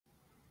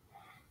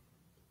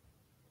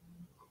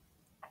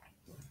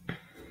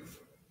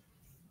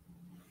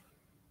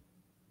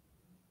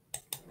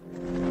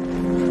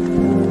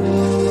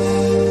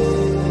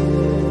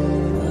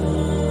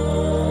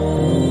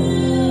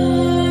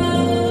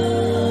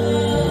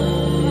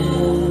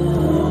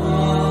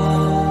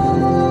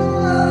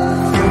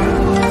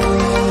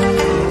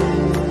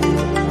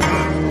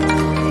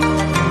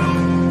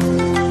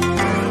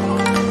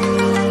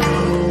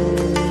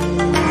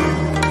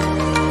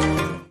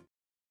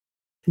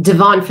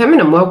Divine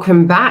Feminine,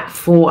 welcome back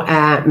for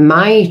our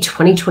May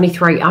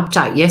 2023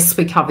 update. Yes,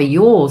 we cover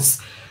yours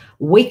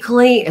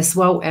weekly as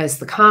well as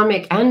the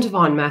karmic and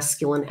divine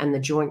masculine and the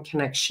joint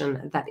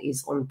connection that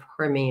is on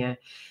Premiere.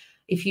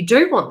 If you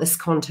do want this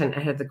content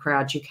ahead of the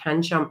crowd, you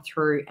can jump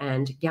through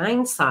and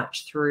gain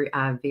such through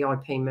our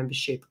VIP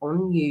membership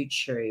on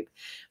YouTube.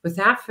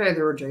 Without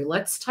further ado,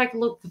 let's take a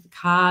look at the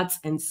cards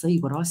and see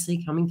what I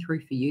see coming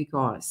through for you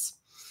guys.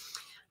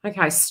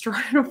 Okay,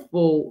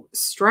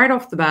 straight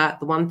off the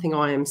bat, the one thing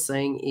I am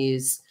seeing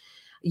is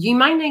you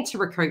may need to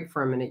recoup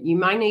for a minute. You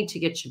may need to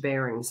get your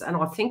bearings. And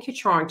I think you're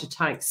trying to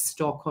take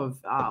stock of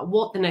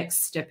what the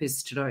next step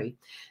is to do.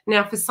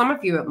 Now, for some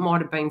of you, it might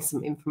have been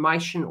some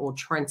information or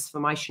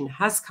transformation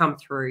has come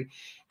through.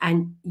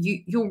 And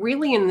you're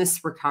really in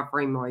this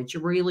recovery mode.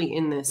 You're really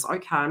in this,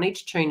 okay, I need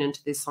to tune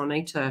into this. I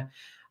need to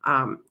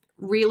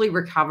really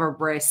recover,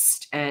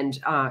 rest, and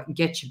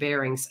get your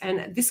bearings.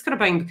 And this could have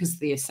been because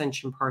the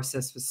ascension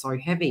process was so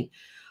heavy.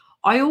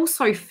 I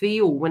also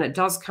feel when it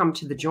does come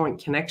to the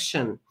joint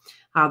connection,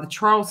 the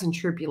trials and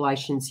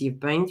tribulations you've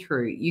been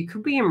through, you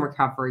could be in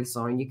recovery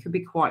zone. You could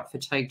be quite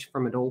fatigued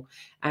from it all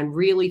and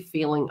really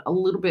feeling a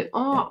little bit,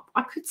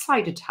 I could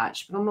say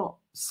detached, but I'm not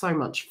so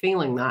much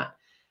feeling that.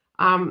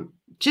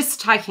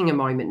 Just taking a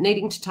moment,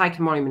 needing to take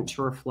a moment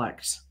to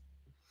reflect.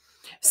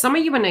 Some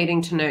of you are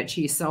needing to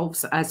nurture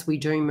yourselves as we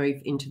do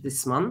move into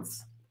this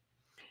month.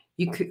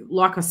 You could,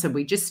 like I said,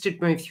 we just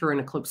did move through an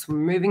eclipse. We're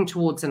moving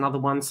towards another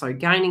one, so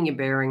gaining your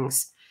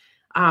bearings.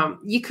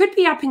 You could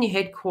be up in your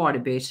head quite a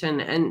bit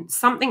and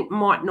something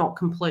might not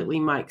completely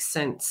make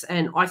sense.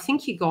 And I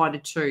think you're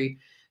guided to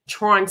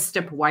try and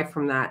step away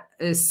from that,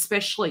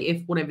 especially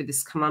if whatever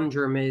this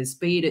conundrum is,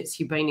 be it it's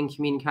you've been in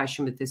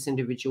communication with this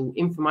individual,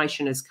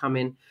 information has come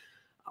in,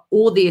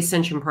 or the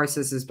ascension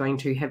process has been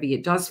too heavy.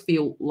 It does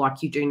feel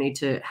like you do need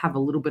to have a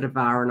little bit of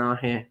R&R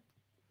here.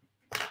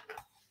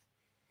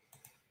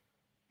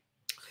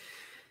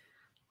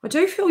 I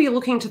do feel you're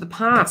looking to the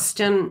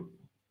past. And,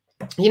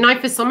 you know,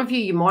 for some of you,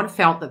 you might have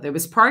felt that there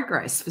was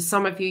progress. For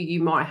some of you,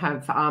 you might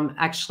have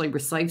actually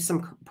received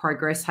some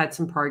progress, had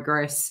some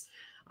progress,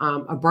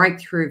 a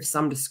breakthrough of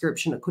some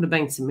description. It could have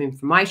been some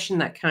information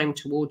that came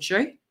towards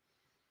you.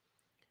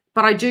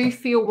 But I do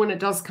feel when it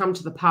does come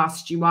to the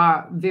past, you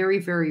are very,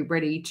 very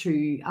ready to,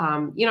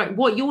 you know,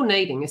 what you're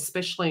needing,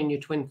 especially in your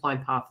twin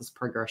flame path, is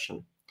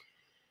progression.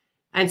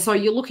 And so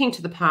you're looking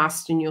to the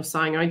past and you're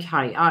saying,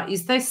 okay,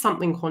 is there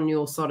something on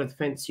your side of the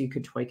fence you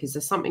could tweak? Is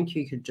there something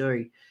you could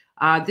do?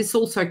 This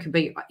also could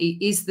be,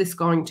 is this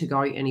going to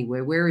go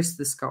anywhere? Where is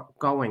this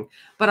going?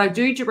 But I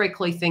do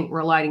directly think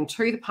relating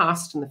to the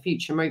past and the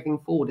future moving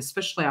forward,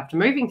 especially after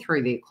moving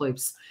through the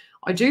eclipse,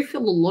 I do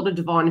feel a lot of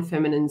divine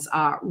feminines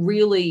are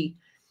really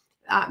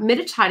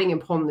meditating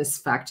upon this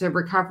factor,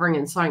 recovering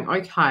and saying,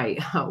 okay,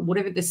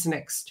 whatever this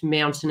next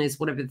mountain is,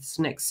 whatever this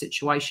next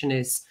situation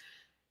is,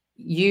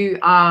 you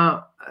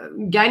are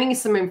gaining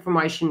some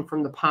information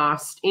from the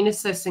past in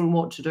assessing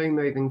what to do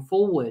moving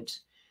forward,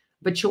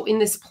 but you're in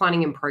this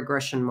planning and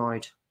progression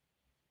mode.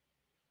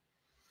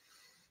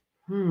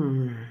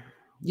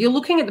 You're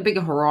looking at the bigger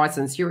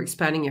horizons. You're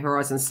expanding your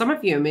horizons. Some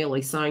of you are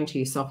merely saying to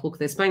yourself, look,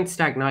 there's been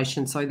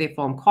stagnation, so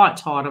therefore I'm quite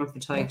tired, I'm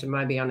fatigued, and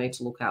maybe I need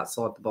to look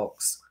outside the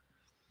box.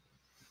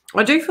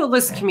 I do feel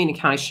there's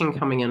communication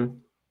coming in.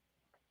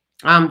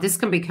 This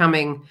can be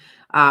coming,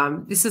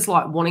 this is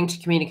like wanting to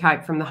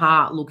communicate from the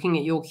heart, looking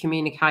at your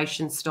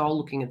communication style,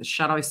 looking at the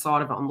shadow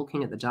side of it. I'm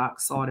looking at the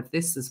dark side of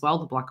this as well,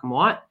 the black and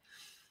white.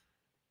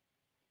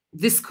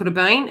 This could have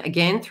been,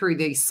 again, through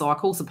these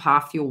cycles, a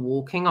path you're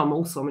walking. I'm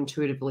also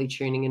intuitively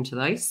tuning into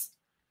these.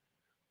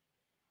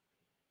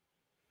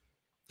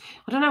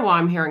 I don't know why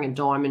I'm hearing a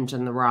diamond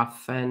in the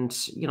rough and,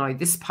 you know,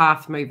 this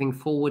path moving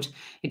forward,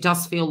 it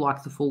does feel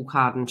like the Fool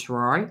card in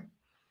Tarot.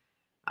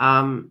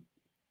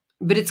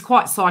 But it's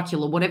quite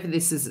circular. Whatever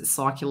this is, it's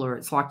circular.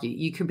 It's like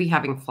you could be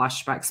having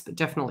flashbacks, but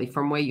definitely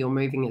from where you're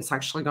moving, it's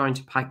actually going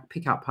to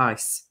pick up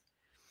pace.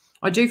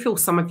 I do feel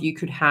some of you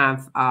could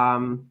have,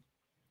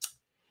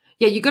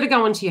 yeah, you've got to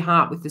go into your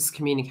heart with this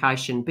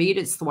communication, be it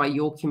it's the way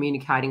you're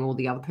communicating or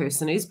the other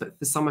person is, but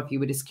for some of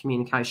you, it is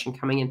communication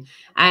coming in.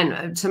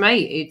 And to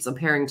me, it's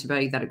appearing to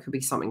be that it could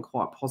be something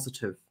quite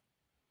positive.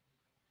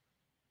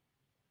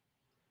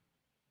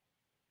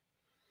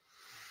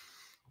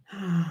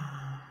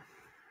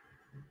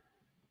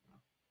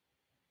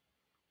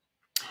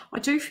 I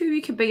do feel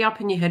you could be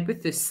up in your head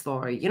with this,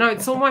 though. You know,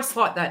 it's almost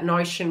like that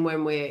notion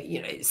when we're,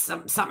 you know,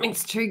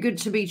 something's too good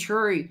to be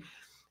true.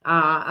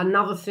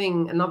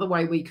 Another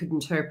way we could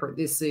interpret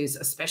this is,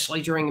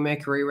 especially during a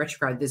Mercury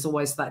retrograde, there's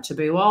always that to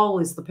be, oh,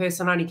 is the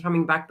person only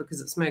coming back because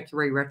it's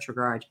Mercury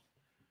retrograde?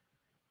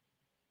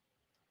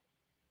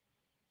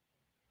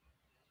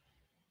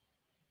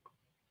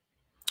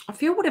 I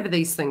feel whatever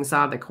these things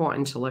are, they're quite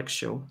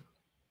intellectual.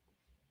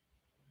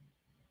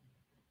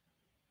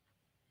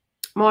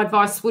 My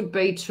advice would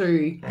be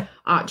to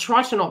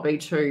try to not be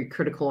too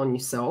critical on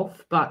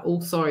yourself, but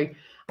also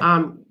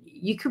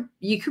you could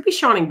be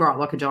shining bright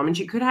like a diamond.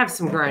 You could have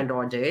some grand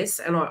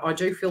ideas, and I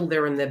do feel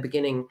they're in their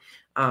beginning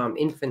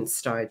infant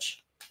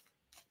stage.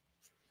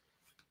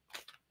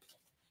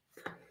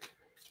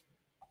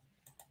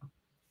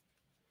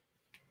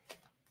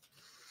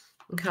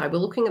 Okay, we're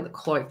looking at the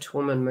cloaked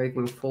woman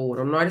moving forward.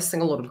 I'm noticing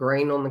a lot of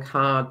green on the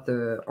card,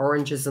 the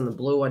oranges and the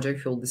blue. I do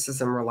feel this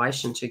is in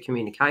relation to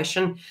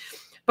communication.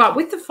 But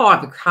with the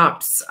Five of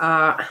Cups,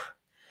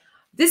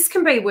 this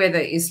can be where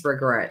there is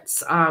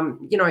regrets.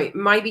 You know,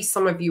 maybe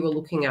some of you are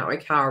looking at,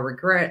 okay, I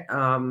regret,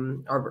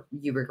 or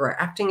you regret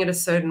acting in a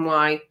certain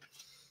way,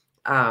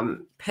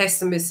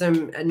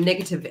 pessimism,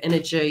 negative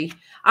energy.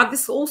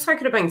 This also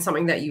could have been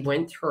something that you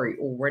went through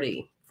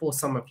already for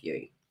some of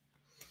you.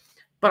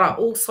 But I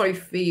also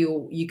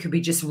feel you could be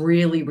just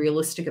really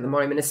realistic at the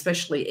moment,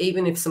 especially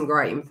even if some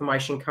great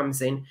information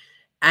comes in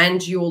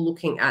and you're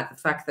looking at the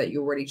fact that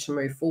you're ready to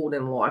move forward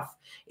in life.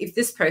 If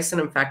this person,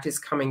 in fact, is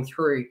coming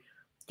through,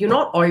 you're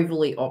not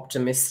overly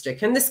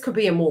optimistic. And this could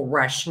be a more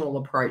rational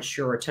approach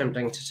you're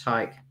attempting to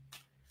take.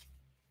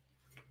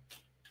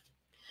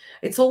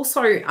 It's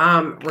also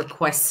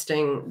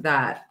requesting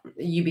that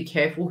you be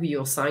careful who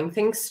you're saying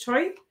things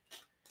to.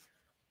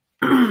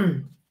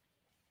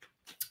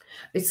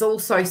 It's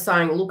also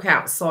saying, look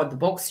outside the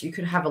box. You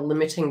could have a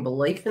limiting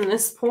belief in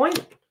this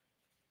point.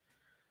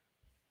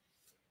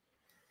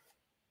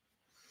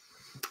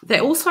 There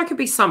also could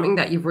be something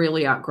that you've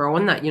really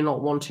outgrown that you're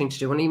not wanting to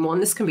do anymore.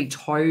 And this can be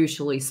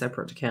totally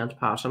separate to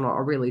counterpart. And I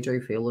really do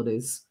feel it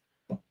is.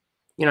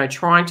 You know,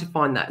 trying to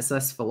find that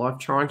zest for life,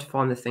 trying to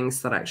find the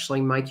things that actually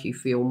make you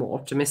feel more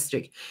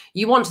optimistic.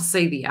 You want to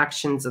see the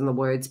actions and the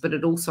words, but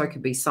it also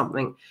could be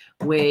something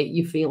where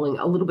you're feeling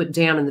a little bit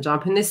down in the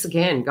dump. And this,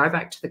 again, go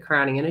back to the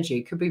crowning energy.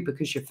 It could be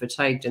because you're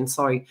fatigued. And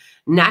so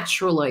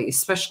naturally,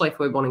 especially if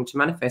we're wanting to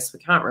manifest, we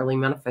can't really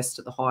manifest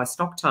at the highest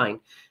octane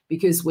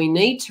because we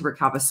need to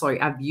recover. So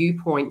our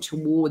viewpoint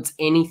towards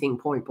anything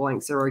point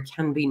blank zero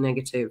can be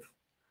negative.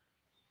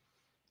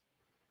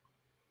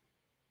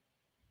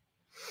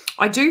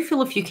 I do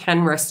feel if you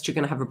can rest, you're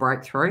going to have a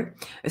breakthrough,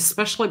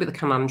 especially with a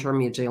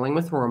conundrum you're dealing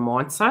with or a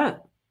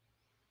mindset.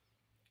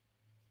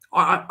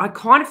 I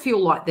kind of feel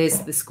like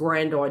there's this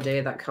grand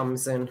idea that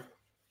comes in.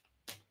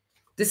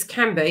 This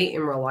can be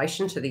in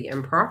relation to the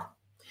Emperor.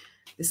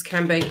 This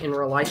can be in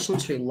relation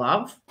to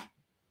love.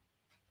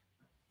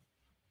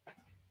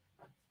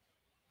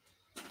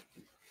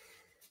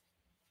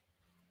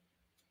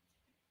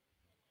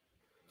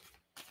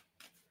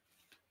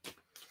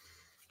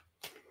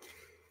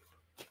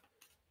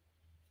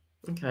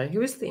 Okay,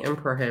 who is the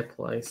Emperor here,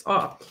 please?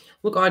 Oh,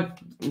 look, I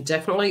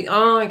definitely...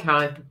 Oh,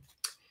 okay.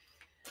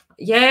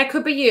 Yeah, it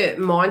could be your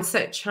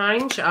mindset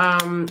change,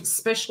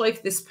 especially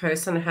if this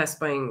person has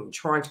been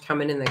trying to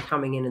come in and they're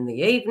coming in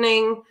the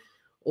evening,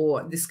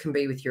 or this can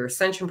be with your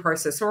ascension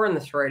process or in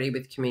the 3D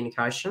with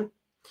communication.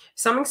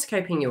 Something's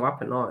keeping you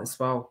up at night as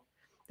well.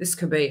 This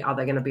could be, are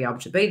they going to be able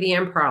to be the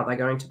Emperor? Are they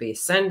going to be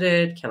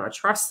ascended? Can I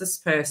trust this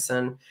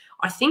person?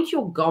 I think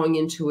you're going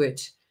into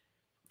it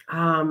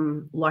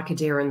like a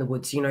deer in the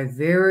woods, you know,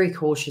 very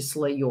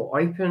cautiously. You're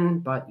open,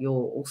 but you're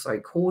also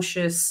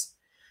cautious.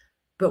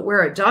 But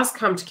where it does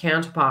come to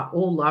counterpart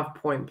or love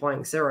point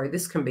blank zero,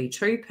 this can be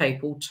two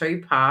people,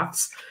 two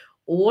paths,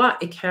 or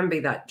it can be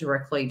that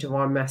directly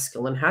divine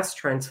masculine has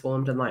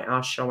transformed and they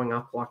are showing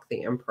up like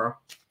the Emperor.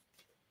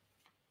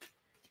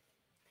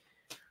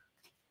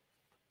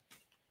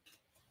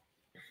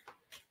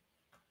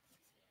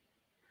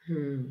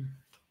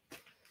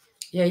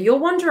 Yeah, you're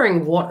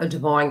wondering what a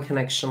divine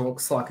connection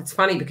looks like. It's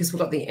funny because we've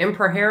got the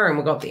Emperor here and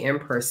we've got the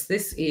Empress.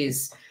 This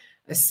is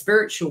a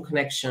spiritual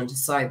connection, to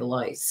say the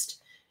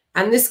least.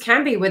 And this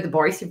can be where the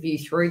both of you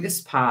through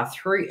this path,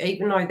 through,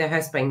 even though there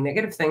has been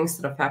negative things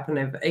that have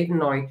happened, even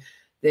though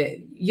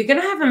you're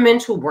going to have a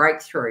mental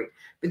breakthrough.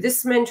 But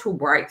this mental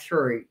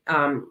breakthrough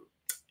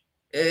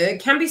it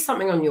can be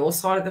something on your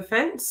side of the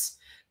fence,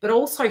 but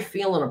also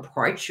feel an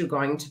approach you're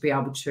going to be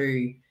able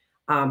to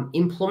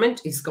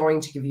implement is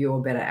going to give you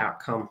a better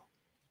outcome.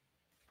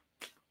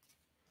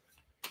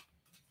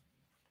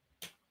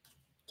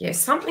 Yeah,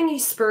 something you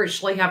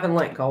spiritually haven't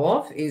let go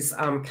of is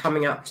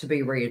coming up to be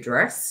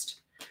readdressed.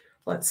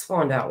 Let's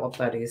find out what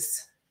that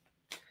is.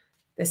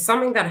 There's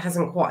something that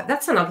hasn't quite...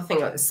 That's another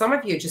thing. Some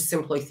of you are just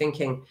simply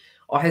thinking,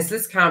 oh, has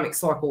this karmic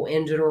cycle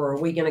ended or are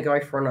we going to go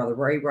for another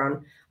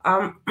rerun?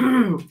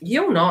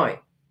 You'll know.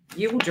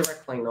 You will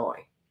directly know.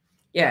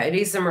 Yeah, it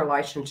is in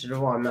relation to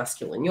divine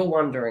masculine. You're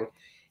wondering,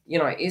 you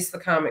know, is the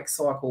karmic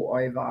cycle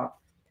over?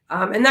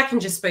 And that can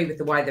just be with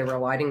the way they're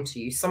relating to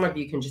you. Some of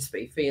you can just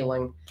be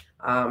feeling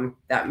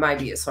that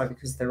maybe it's so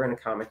because they're in a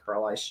karmic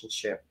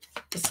relationship.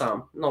 For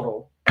some, not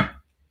all.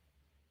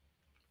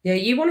 Yeah,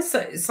 you want to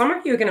say, some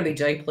of you are going to be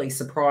deeply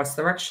surprised.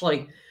 They're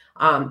actually,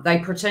 they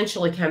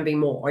potentially can be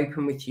more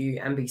open with you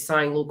and be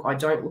saying, look, I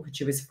don't look at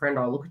you as a friend.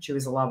 I look at you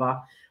as a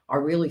lover. I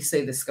really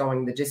see this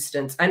going the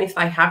distance. And if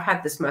they have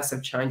had this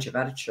massive change of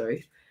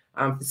attitude,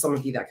 for some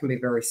of you, that can be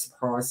very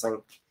surprising.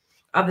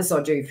 Others,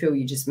 I do feel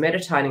you're just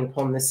meditating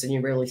upon this and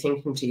you're really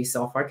thinking to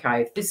yourself,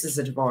 okay, if this is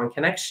a divine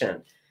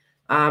connection,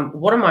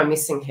 what am I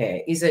missing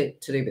here? Is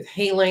it to do with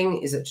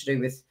healing? Is it to do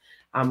with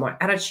my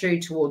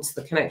attitude towards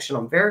the connection?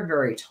 I'm very,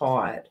 very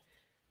tired.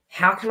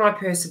 How can I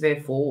persevere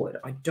forward?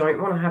 I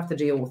don't want to have to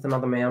deal with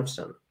another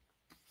mountain.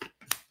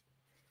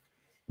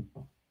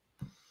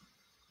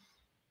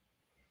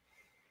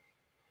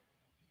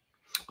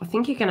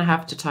 think you're going to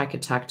have to take a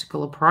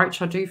tactical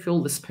approach. I do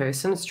feel this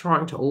person is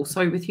trying to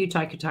also with you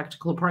take a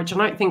tactical approach. I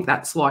don't think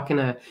that's like in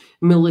a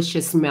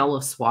malicious,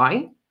 malice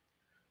way.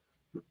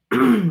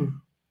 I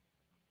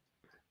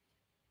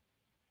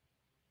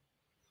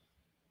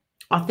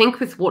think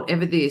with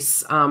whatever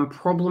this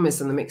problem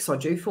is in the mix, I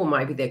do feel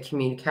maybe they're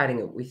communicating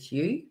it with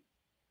you.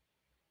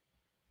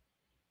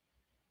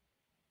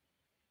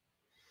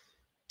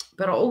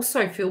 But I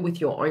also feel with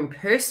your own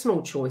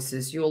personal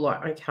choices, you're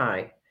like,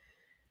 okay,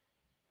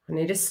 I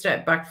need to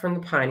step back from the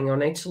painting. I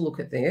need to look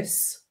at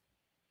this.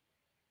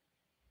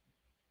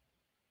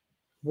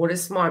 What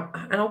is my,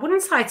 and I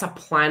wouldn't say it's a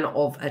plan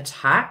of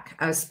attack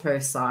as per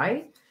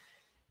se.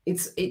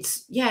 It's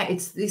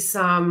this,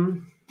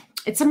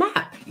 it's a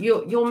map.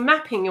 You're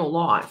mapping your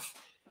life,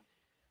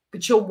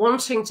 but you're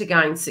wanting to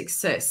gain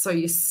success. So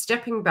you're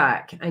stepping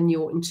back and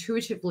you're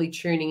intuitively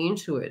tuning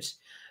into it.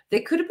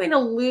 There could have been a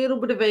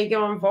little bit of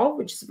ego involved,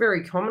 which is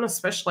very common,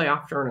 especially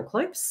after an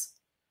eclipse.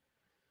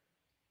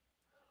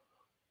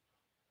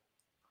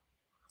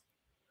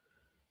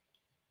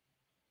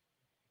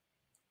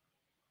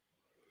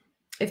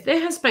 If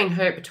there has been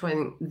hurt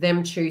between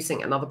them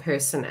choosing another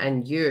person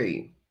and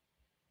you,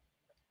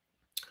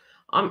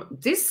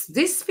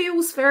 this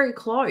feels very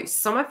close.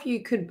 Some of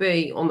you could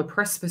be on the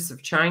precipice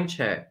of change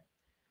here.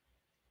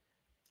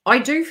 I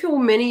do feel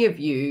many of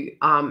you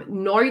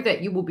know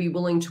that you will be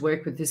willing to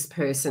work with this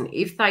person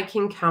if they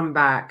can come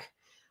back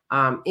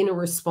in a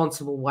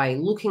responsible way,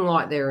 looking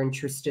like they're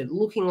interested,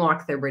 looking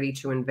like they're ready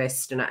to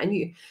invest in it. And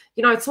you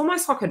know, it's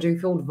almost like I do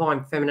feel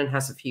Divine Feminine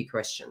has a few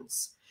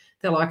questions.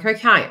 They're like,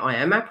 okay, I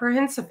am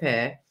apprehensive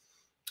here.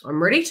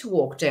 I'm ready to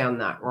walk down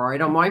that road.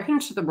 I'm open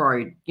to the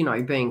road, you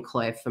know, being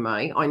clear for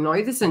me. I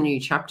know there's a new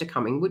chapter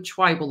coming. Which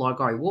way will I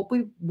go?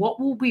 What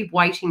will be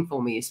waiting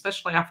for me,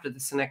 especially after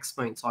this next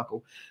moon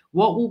cycle?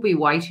 What will be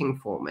waiting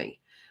for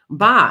me?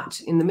 But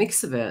in the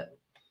mix of it,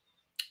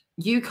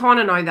 you kind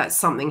of know that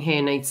something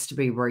here needs to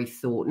be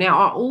rethought. Now,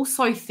 I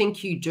also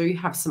think you do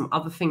have some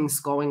other things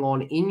going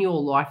on in your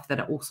life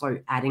that are also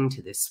adding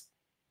to this.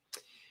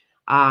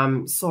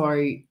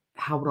 So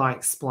how would I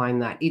explain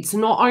that? It's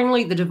not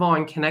only the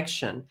divine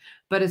connection,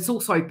 but it's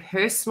also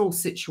personal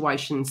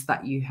situations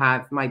that you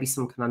have maybe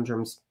some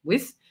conundrums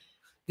with.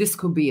 This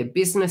could be a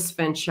business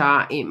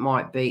venture. It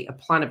might be a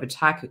plan of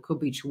attack. It could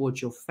be towards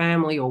your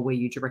family or where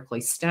you directly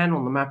stand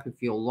on the map of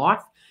your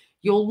life.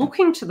 You're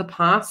looking to the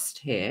past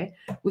here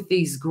with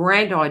these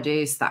grand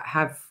ideas that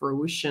have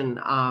fruition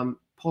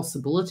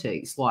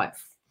possibilities, like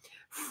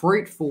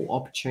fruitful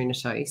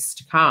opportunities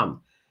to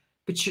come.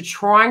 But you're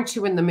trying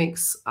to, in the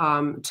mix,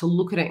 to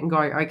look at it and go,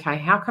 okay,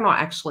 how can I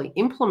actually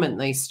implement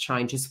these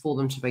changes for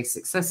them to be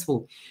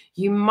successful?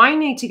 You may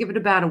need to give it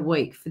about a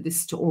week for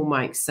this to all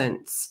make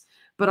sense.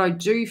 But I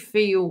do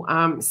feel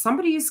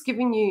somebody is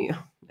giving you,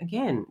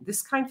 again,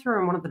 this came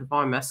through in one of the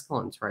Divine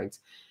Masculines reads.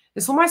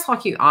 It's almost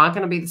like you are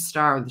going to be the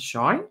star of the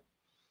show.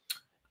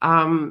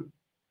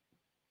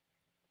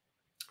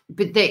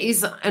 But there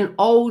is an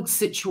old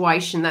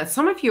situation that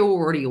some of you are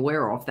already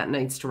aware of that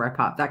needs to wrap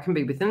up. That can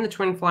be within the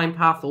twin flame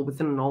path or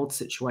within an old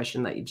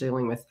situation that you're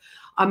dealing with.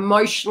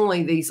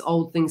 Emotionally, these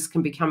old things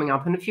can be coming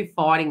up. And if you're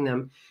fighting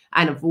them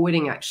and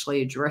avoiding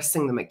actually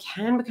addressing them, it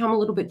can become a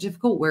little bit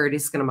difficult where it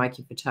is going to make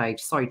you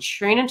fatigued. So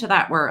tune into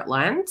that where it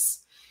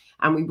lands.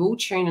 And we will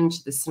tune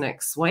into this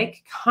next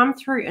week. Come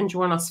through and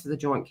join us for the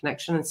joint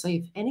connection and see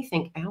if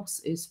anything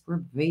else is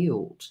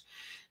revealed.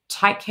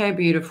 Take care,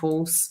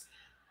 beautifuls.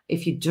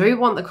 If you do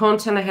want the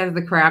content ahead of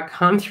the crowd,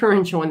 come through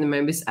and join the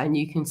members and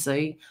you can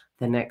see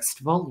the next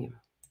volume.